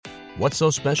What's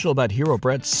so special about Hero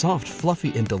Bread's soft,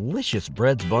 fluffy, and delicious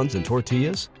breads, buns, and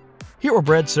tortillas? Hero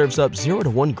Bread serves up 0 to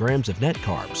 1 grams of net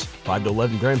carbs, 5 to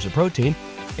 11 grams of protein,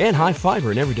 and high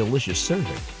fiber in every delicious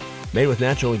serving. Made with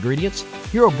natural ingredients,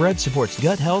 Hero Bread supports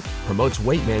gut health, promotes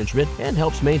weight management, and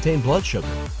helps maintain blood sugar.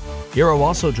 Hero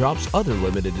also drops other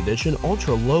limited edition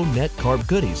ultra-low net carb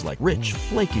goodies like rich,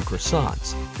 flaky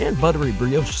croissants and buttery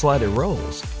brioche slider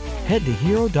rolls. Head to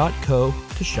hero.co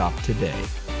to shop today.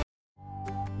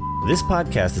 This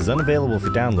podcast is unavailable for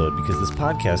download because this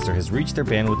podcaster has reached their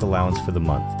bandwidth allowance for the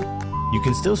month. You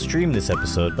can still stream this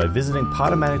episode by visiting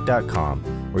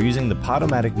Podomatic.com or using the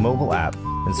Podomatic mobile app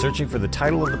and searching for the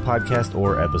title of the podcast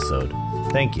or episode.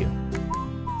 Thank you.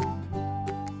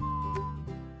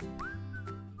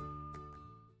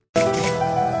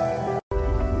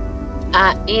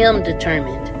 I am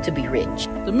determined to be rich.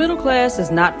 The middle class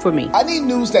is not for me. I need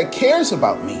news that cares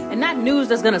about me. And not news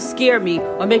that's gonna scare me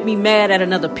or make me mad at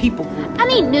another people group. I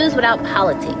need news without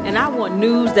politics. And I want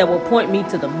news that will point me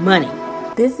to the money.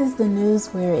 This is the news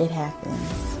where it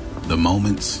happens. The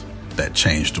moments that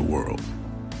change the world.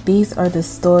 These are the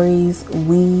stories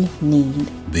we need.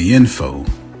 The info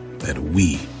that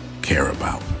we care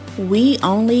about. We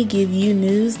only give you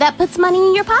news that puts money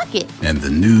in your pocket. And the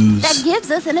news that gives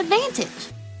us an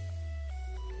advantage.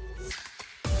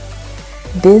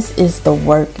 This is the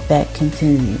work that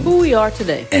continues. Who we are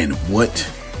today. And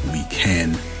what we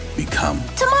can become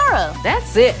tomorrow.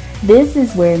 That's it. This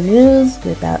is where news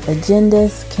without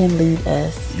agendas can lead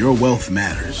us. Your wealth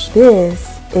matters.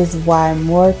 This is why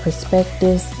more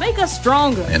perspectives make us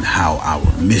stronger. And how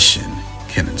our mission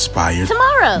can inspire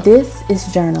tomorrow. This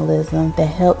is journalism that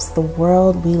helps the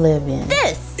world we live in.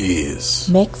 This is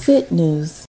Mexit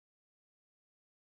News.